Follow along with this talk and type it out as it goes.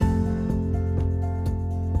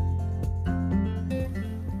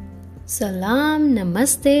Salam,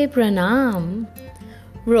 Namaste, Pranam.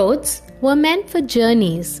 Roads were meant for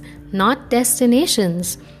journeys, not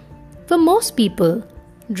destinations. For most people,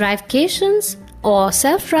 drivecations or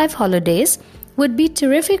self-drive holidays would be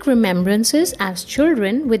terrific remembrances as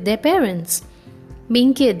children with their parents.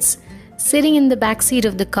 Being kids, sitting in the back seat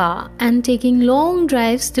of the car and taking long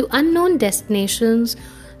drives to unknown destinations,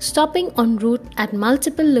 stopping en route at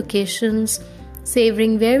multiple locations,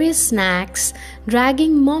 savoring various snacks,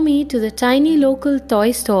 dragging mommy to the tiny local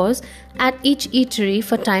toy stores at each eatery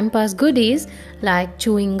for time pass goodies like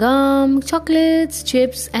chewing gum, chocolates,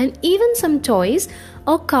 chips, and even some toys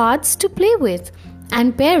or cards to play with.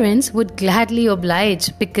 And parents would gladly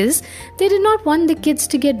oblige because they did not want the kids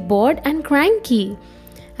to get bored and cranky.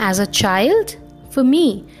 As a child, for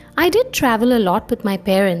me, I did travel a lot with my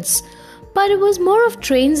parents. But it was more of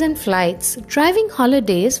trains and flights. Driving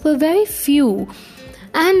holidays were very few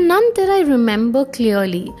and none that I remember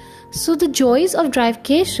clearly. So the joys of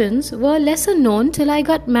drivecations were lesser known till I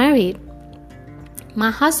got married.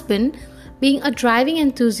 My husband, being a driving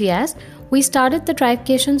enthusiast, we started the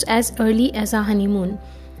drivecations as early as our honeymoon.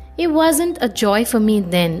 It wasn't a joy for me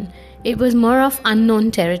then. It was more of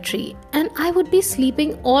unknown territory and I would be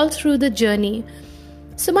sleeping all through the journey.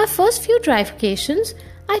 So my first few drivecations,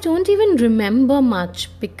 I don't even remember much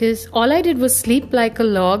because all I did was sleep like a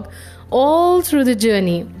log all through the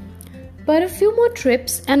journey. But a few more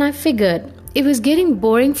trips and I figured it was getting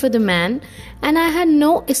boring for the man and I had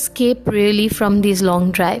no escape really from these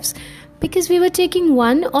long drives because we were taking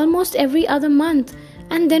one almost every other month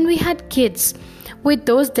and then we had kids. With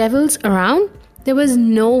those devils around, there was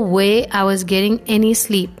no way I was getting any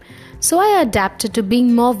sleep. So I adapted to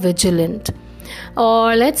being more vigilant.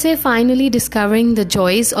 Or let's say finally discovering the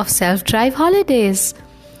joys of self-drive holidays.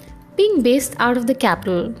 Being based out of the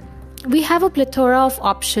capital, we have a plethora of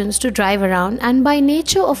options to drive around and by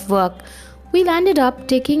nature of work, we landed up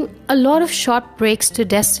taking a lot of short breaks to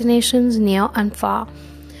destinations near and far.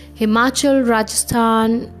 Himachal,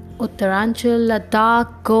 Rajasthan, Uttaranchal,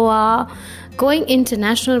 Ladakh, Goa, going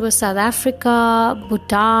international with South Africa,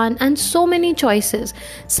 Bhutan, and so many choices.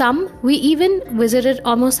 Some we even visited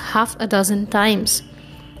almost half a dozen times.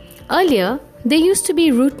 Earlier, there used to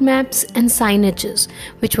be route maps and signages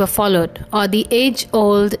which were followed, or the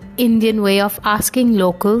age-old Indian way of asking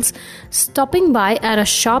locals, stopping by at a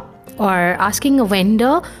shop or asking a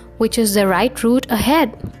vendor which is the right route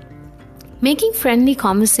ahead. Making friendly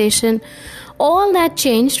conversation, all that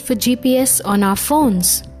changed for GPS on our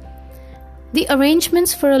phones. The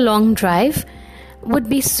arrangements for a long drive would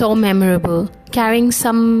be so memorable. Carrying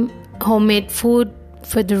some homemade food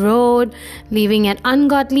for the road, leaving at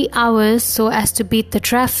ungodly hours so as to beat the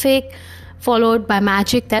traffic, followed by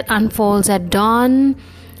magic that unfolds at dawn,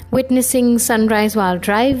 witnessing sunrise while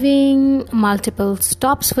driving, multiple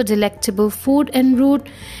stops for delectable food en route.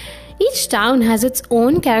 Each town has its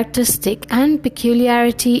own characteristic and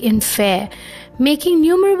peculiarity in fare, making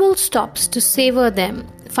numerable stops to savor them,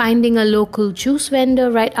 finding a local juice vendor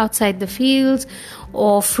right outside the fields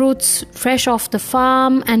or fruits fresh off the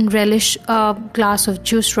farm and relish a glass of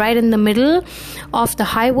juice right in the middle of the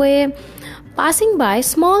highway, passing by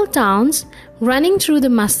small towns, running through the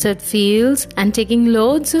mustard fields and taking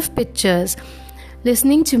loads of pictures,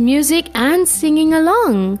 listening to music and singing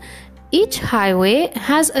along. Each highway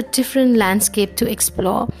has a different landscape to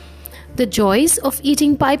explore. The joys of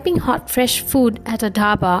eating piping hot fresh food at a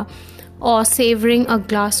dhaba or savoring a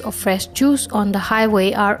glass of fresh juice on the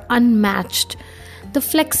highway are unmatched. The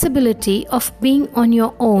flexibility of being on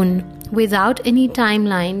your own without any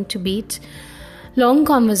timeline to beat, long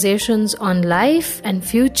conversations on life and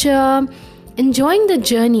future, enjoying the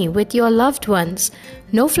journey with your loved ones,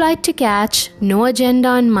 no flight to catch, no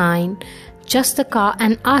agenda in mind, just the car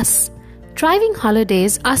and us. Driving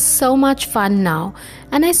holidays are so much fun now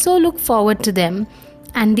and I so look forward to them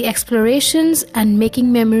and the explorations and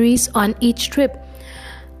making memories on each trip.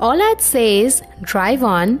 All I'd say is drive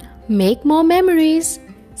on, make more memories.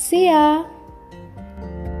 See ya!